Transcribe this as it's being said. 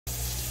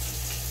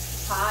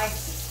Hi,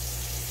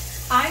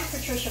 I'm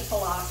Patricia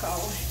Polacco,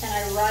 and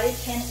I write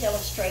and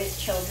illustrate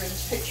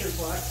children's picture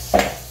books.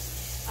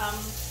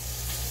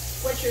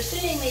 What you're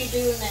seeing me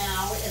do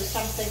now is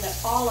something that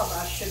all of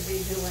us should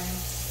be doing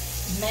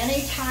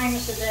many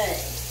times a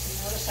day. You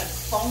notice I'm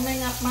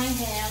foaming up my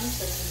hands.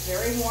 This is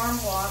very warm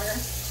water.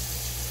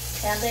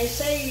 And they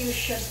say you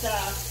should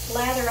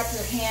lather up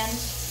your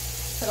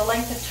hands for the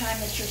length of time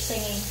that you're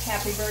singing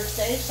Happy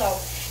Birthday. So,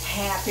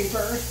 happy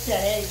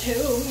birthday to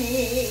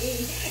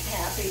me,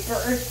 happy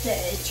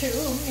birthday to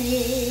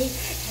me,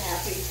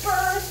 happy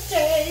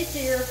birthday,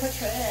 dear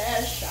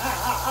Patricia,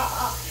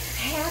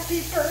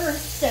 happy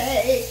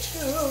birthday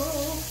to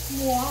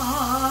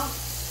moi.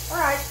 All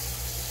right,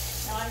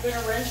 now I'm going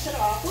to rinse it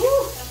off.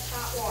 Ooh, that's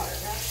hot water.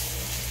 That's,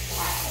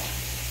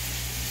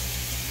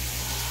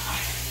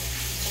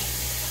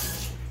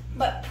 wow.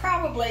 But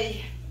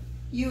probably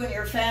you and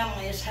your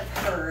families have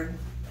heard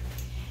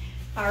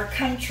our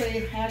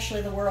country,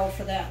 actually the world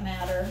for that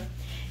matter,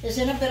 is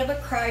in a bit of a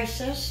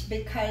crisis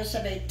because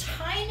of a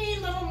tiny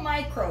little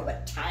microbe, a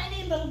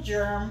tiny little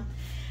germ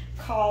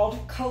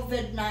called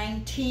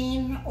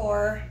COVID-19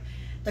 or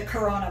the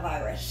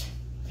coronavirus.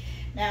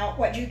 Now,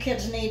 what you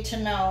kids need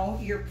to know,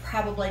 you're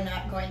probably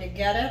not going to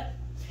get it.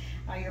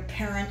 Your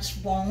parents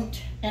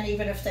won't, and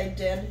even if they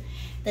did,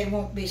 they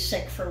won't be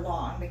sick for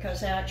long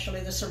because actually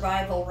the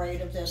survival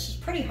rate of this is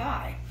pretty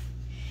high.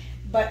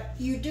 But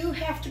you do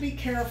have to be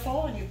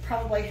careful, and you've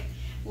probably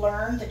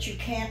learned that you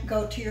can't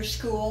go to your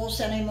schools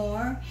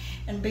anymore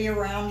and be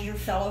around your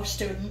fellow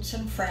students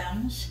and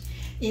friends.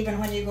 Even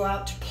when you go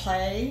out to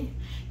play,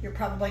 you're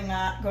probably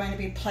not going to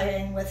be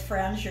playing with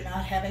friends. You're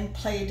not having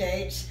play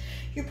dates.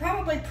 You're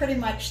probably pretty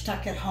much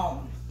stuck at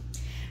home.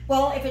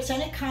 Well, if it's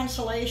any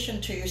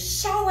consolation to you,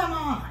 so am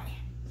I.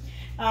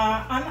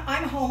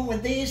 I'm home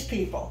with these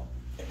people.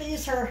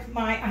 These are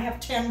I have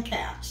 10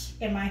 cats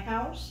in my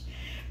house.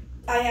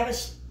 I have a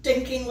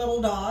stinking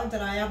little dog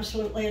that I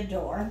absolutely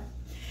adore.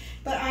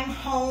 But I'm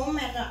home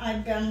and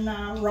I've been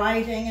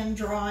writing and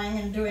drawing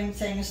and doing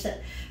things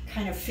that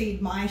kind of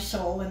feed my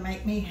soul and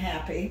make me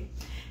happy.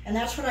 And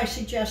that's what I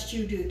suggest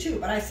you do too.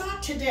 But I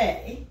thought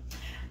today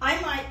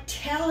I might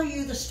tell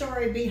you the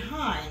story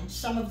behind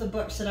some of the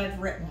books that I've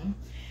written.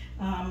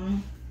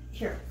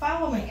 Here,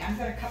 follow me. I'm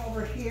going to come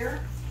over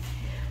here.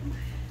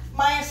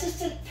 My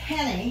assistant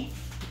Penny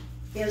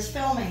is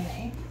filming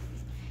me.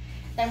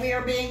 And we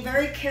are being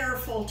very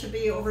careful to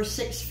be over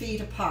 6 feet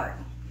apart.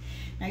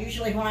 Now,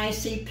 usually when I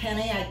see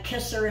Penny, I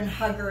kiss her and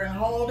hug her and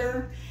hold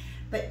her.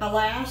 But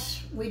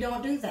alas, we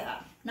don't do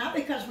that. Not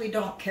because we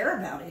don't care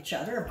about each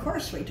other, of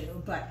course we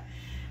do, but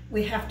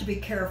we have to be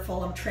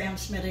careful of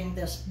transmitting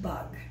this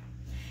bug.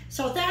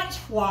 So that's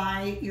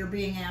why you're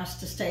being asked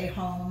to stay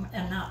home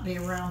and not be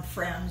around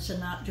friends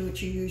and not do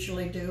what you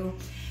usually do.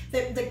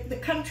 The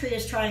country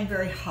is trying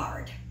very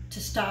hard to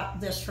stop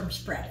this from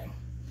spreading.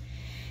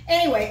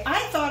 Anyway, I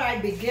thought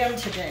I'd begin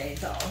today,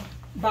 though,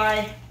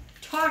 by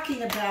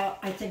talking about,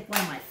 I think,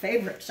 one of my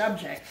favorite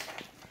subjects,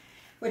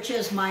 which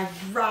is my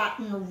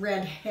rotten,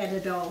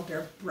 red-headed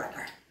older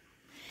brother.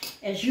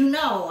 As you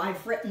know,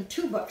 I've written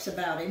 2 books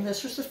about him.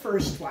 This was the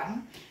first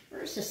one.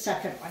 Where's the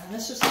second one? And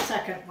this was the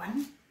second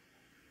one.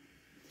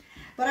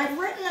 But I've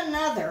written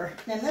another,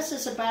 and this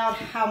is about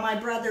how my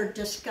brother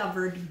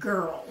discovered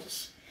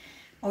girls.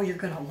 Oh, you're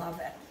going to love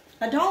it.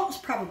 Adults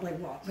probably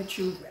won't, but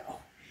you will.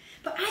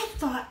 But I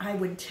thought I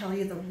would tell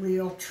you the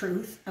real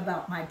truth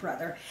about my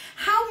brother.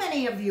 How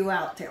many of you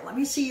out there, let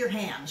me see your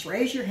hands,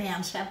 raise your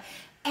hands, have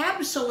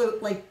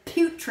absolutely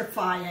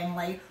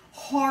putrefyingly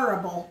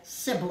horrible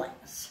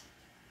siblings?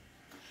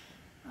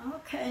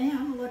 Okay,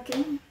 I'm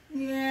looking.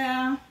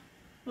 Yeah,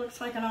 looks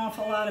like an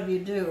awful lot of you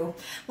do.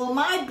 Well,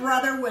 my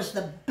brother was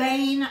the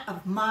bane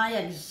of my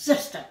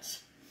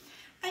existence.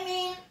 I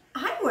mean,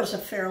 I was a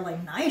fairly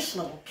nice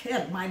little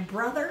kid. My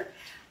brother,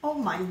 oh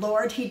my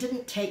Lord, he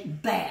didn't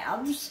take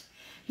baths.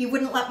 He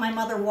wouldn't let my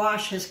mother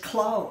wash his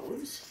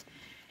clothes.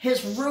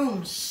 His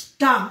room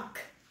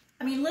stunk.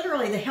 I mean,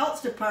 literally, the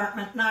health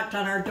department knocked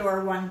on our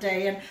door one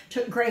day and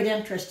took great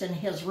interest in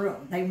his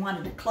room. They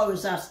wanted to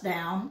close us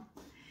down.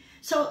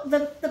 So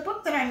the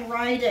book that I'm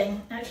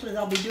writing, actually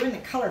they'll be doing the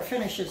color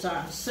finishes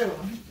on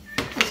soon,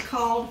 is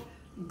called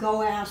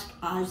Go Ask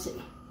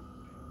Ozzie.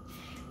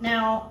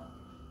 Now,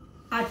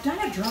 I've done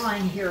a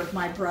drawing here of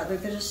my brother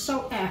that is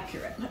so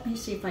accurate. Let me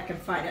see if I can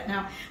find it.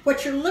 Now,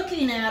 what you're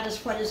looking at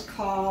is what is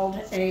called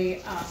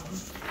a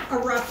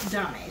rough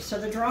dummy. So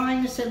the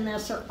drawings in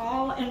this are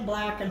all in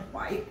black and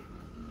white.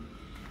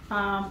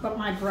 But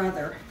my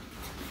brother,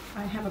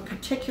 I have a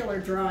particular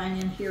drawing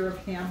in here of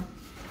him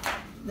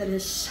that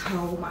is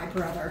so my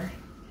brother.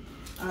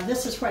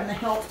 This is when the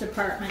health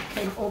department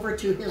came over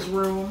to his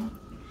room.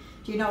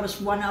 Do you notice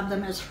one of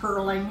them is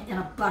hurling in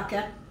a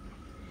bucket?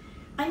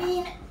 I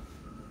mean,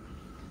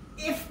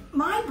 if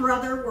my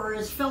brother were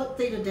as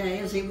filthy today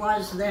as he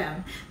was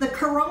then, the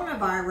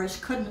coronavirus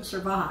couldn't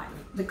survive.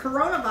 The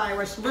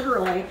coronavirus,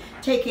 literally,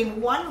 taking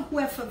one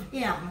whiff of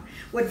him,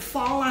 would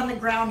fall on the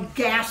ground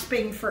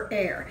gasping for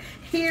air.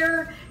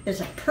 Here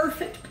is a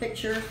perfect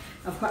picture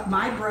of what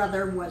my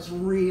brother was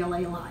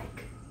really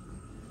like.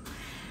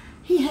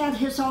 He had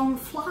his own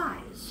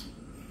flies.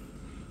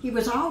 He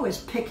was always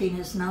picking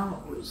his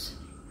nose.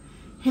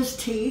 His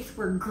teeth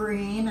were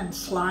green and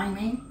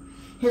slimy.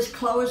 His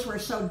clothes were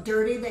so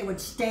dirty they would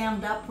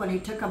stand up when he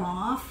took them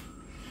off.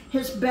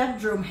 His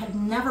bedroom had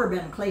never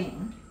been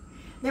cleaned.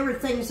 There were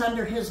things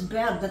under his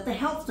bed that the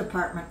health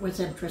department was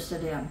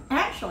interested in.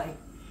 Actually,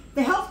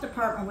 the health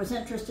department was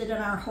interested in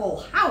our whole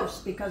house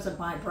because of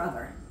my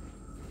brother.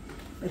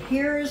 But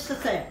here's the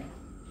thing.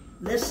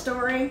 This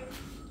story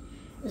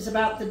is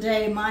about the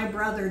day my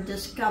brother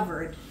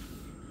discovered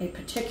a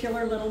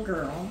particular little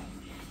girl,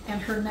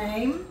 and her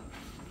name,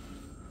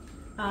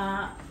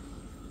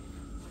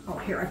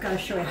 here, I've got to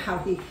show you how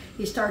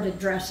he started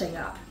dressing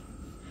up.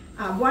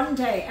 One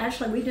day,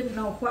 actually, we didn't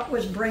know what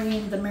was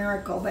bringing the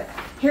miracle, but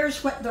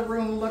here's what the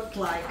room looked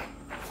like.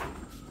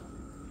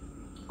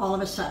 All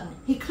of a sudden,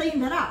 he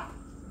cleaned it up.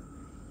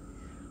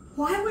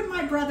 Why would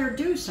my brother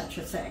do such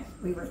a thing,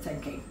 we were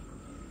thinking.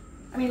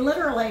 I mean,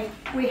 literally,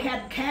 we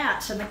had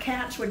cats, and the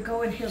cats would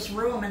go in his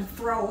room and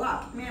throw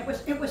up. I mean,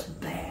 it was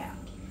bad.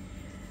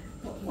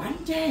 But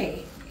one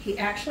day, he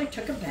actually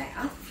took a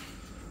bath.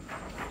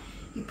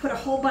 He put a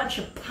whole bunch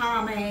of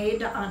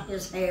pomade on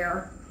his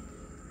hair.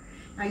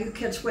 Now, you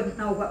kids wouldn't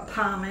know what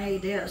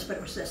pomade is, but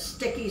it was this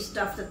sticky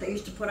stuff that they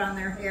used to put on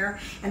their hair,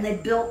 and they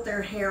built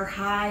their hair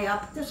high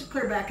up. This is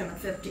clear back in the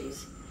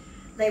 50s.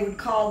 They would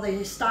call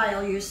the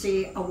style, you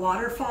see, a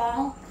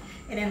waterfall,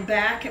 and in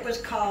back it was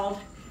called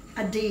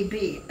a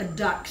DB, a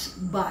duck's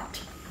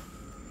butt.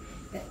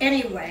 But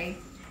anyway,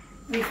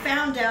 we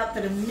found out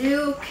that a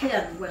new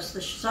kid was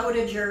the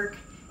soda jerk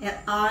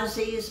at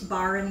Ozzie's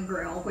Bar and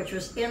Grill, which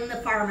was in the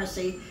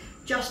pharmacy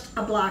just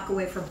a block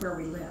away from where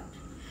we lived.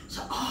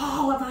 So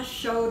all of us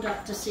showed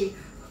up to see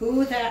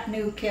who that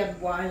new kid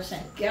was,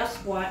 and guess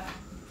what?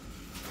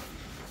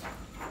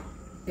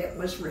 It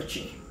was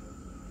Richie.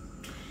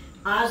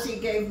 Ozzie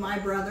gave my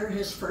brother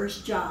his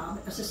first job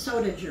as a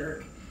soda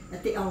jerk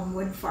at the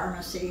Elmwood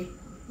Pharmacy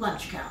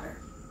lunch counter.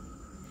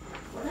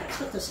 Well, that's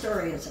what the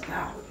story is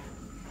about.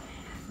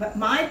 But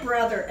my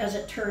brother, as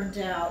it turned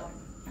out,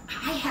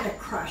 I had a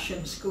crush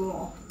in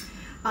school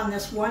on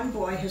this one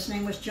boy. His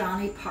name was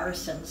Johnny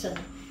Parsons, and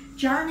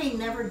Johnny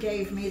never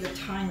gave me the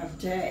time of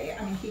day.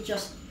 I mean,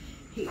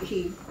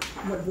 he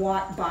would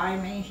walk by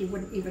me. He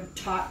wouldn't even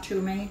talk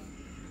to me.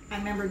 I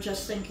remember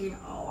just thinking,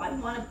 oh, I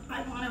want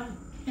to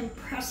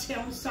impress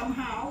him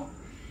somehow.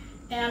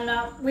 And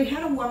we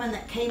had a woman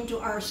that came to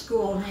our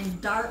school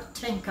named Dart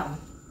Tinkham.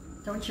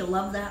 Don't you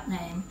love that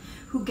name?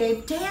 Who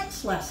gave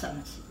dance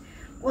lessons.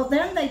 Well,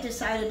 then they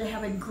decided to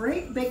have a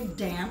great big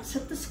dance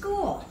at the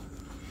school.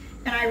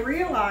 And I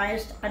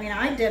realized, I mean,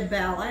 I did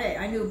ballet.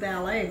 I knew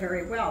ballet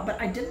very well,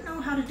 but I didn't know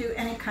how to do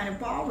any kind of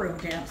ballroom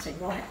dancing.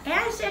 Well,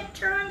 as it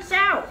turns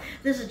out,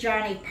 this is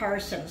Johnny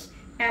Parsons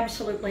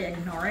absolutely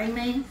ignoring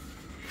me.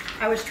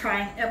 I was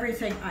trying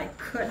everything I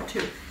could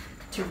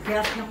to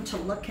get him to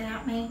look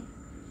at me,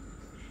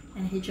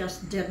 and he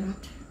just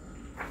didn't.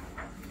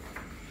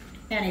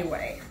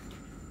 Anyway,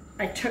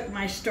 I took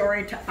my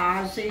story to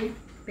Ozzie,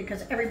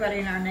 because everybody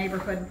in our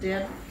neighborhood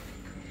did.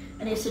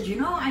 And he said, you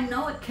know, I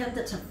know a kid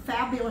that's a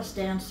fabulous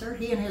dancer.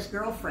 He and his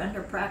girlfriend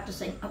are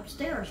practicing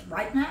upstairs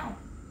right now.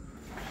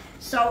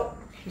 So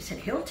he said,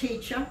 he'll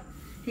teach you.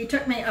 He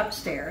took me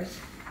upstairs.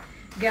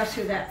 Guess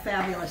who that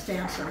fabulous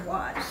dancer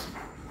was?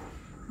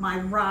 My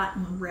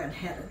rotten,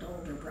 red-headed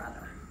older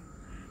brother.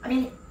 I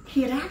mean,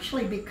 he had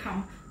actually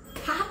become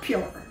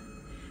popular.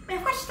 I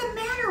mean, what's the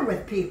matter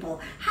with people?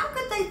 How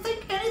could they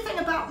think anything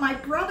about my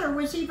brother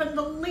was even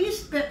the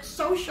least bit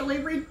socially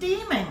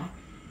redeeming?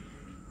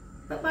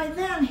 But by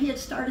then, he had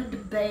started to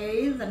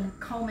bathe and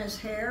comb his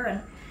hair,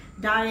 and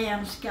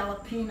Diane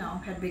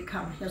Scalapino had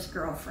become his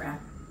girlfriend.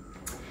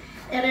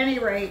 At any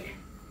rate,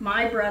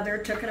 my brother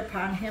took it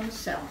upon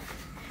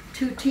himself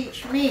to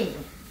teach me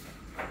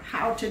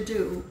how to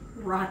do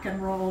rock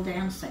and roll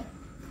dancing.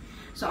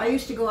 So I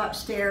used to go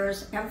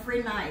upstairs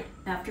every night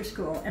after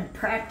school and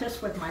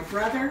practice with my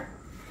brother.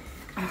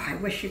 Oh, I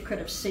wish you could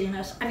have seen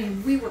us. I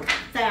mean, we were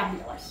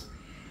fabulous.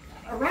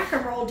 Rock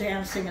and roll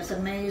dancing is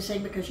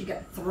amazing because you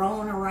get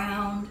thrown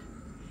around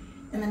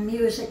and the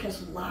music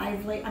is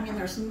lively. I mean,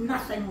 there's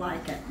nothing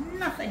like it,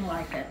 nothing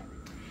like it.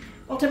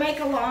 Well, to make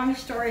a long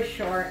story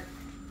short,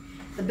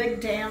 the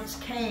big dance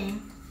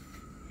came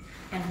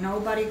and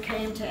nobody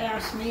came to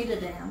ask me to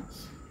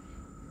dance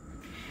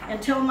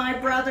until my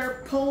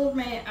brother pulled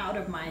me out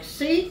of my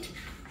seat,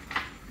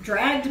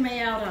 dragged me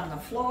out on the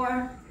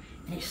floor,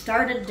 and he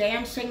started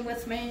dancing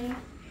with me.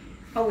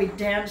 Oh, we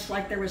danced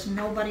like there was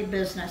nobody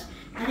business.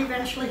 And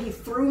eventually he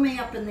threw me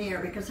up in the air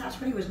because that's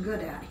what he was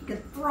good at. He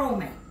could throw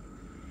me.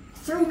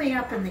 Threw me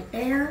up in the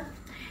air,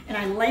 and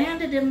I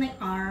landed in the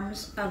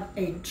arms of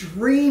a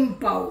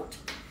dreamboat,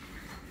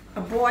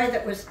 a boy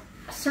that was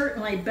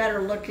certainly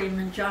better looking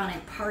than Johnny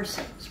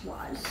Parsons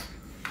was.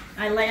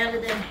 I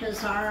landed in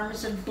his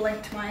arms and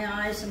blinked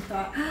my eyes and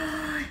thought,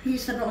 ah,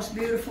 he's the most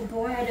beautiful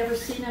boy I'd ever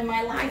seen in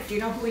my life. Do you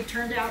know who he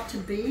turned out to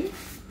be?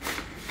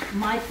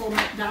 Michael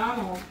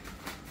McDonald,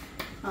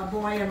 a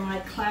boy in my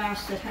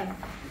class that had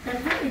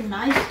been really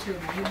nice to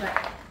me,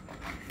 but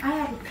I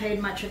hadn't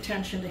paid much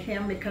attention to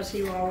him because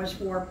he always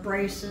wore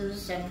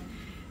braces and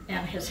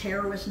his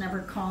hair was never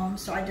combed,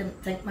 so I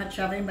didn't think much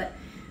of him. But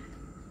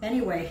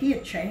anyway, he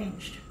had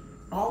changed.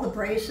 All the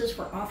braces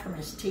were off from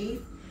his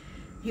teeth.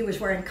 He was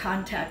wearing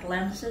contact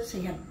lenses.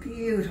 He had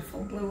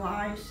beautiful blue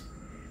eyes.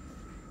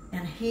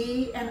 And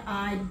he and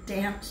I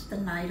danced the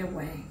night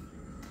away.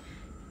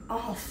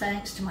 All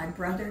thanks to my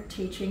brother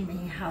teaching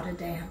me how to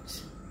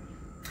dance.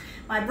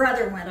 My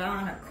brother went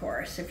on, of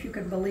course, if you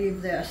can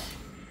believe this,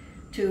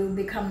 to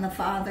become the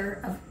father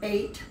of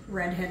 8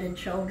 redheaded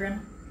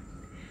children.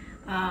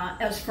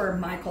 As for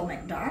Michael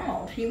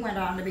McDonald, he went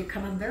on to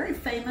become a very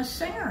famous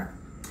singer.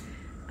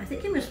 I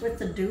think he was with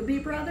the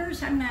Doobie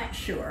Brothers, I'm not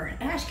sure.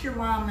 Ask your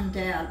mom and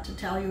dad to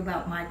tell you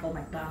about Michael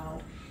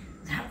McDonald.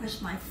 That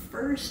was my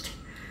first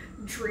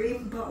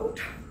dreamboat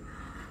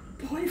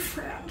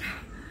boyfriend.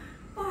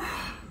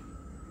 Oh.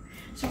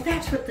 So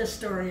that's what this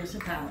story is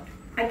about.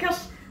 I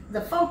guess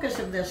the focus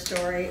of this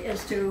story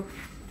is to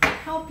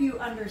help you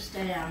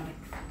understand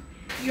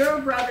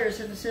your brothers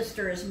and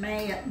sisters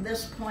may at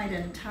this point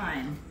in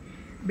time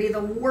be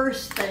the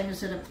worst things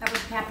that have ever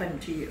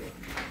happened to you.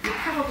 You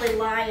probably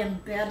lie in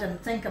bed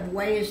and think of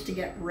ways to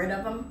get rid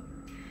of them,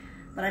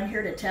 but I'm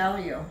here to tell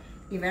you,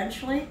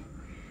 eventually,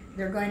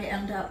 they're going to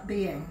end up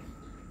being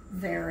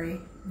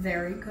very,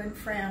 very good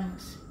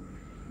friends.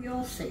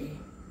 You'll see.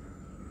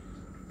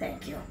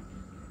 Thank you.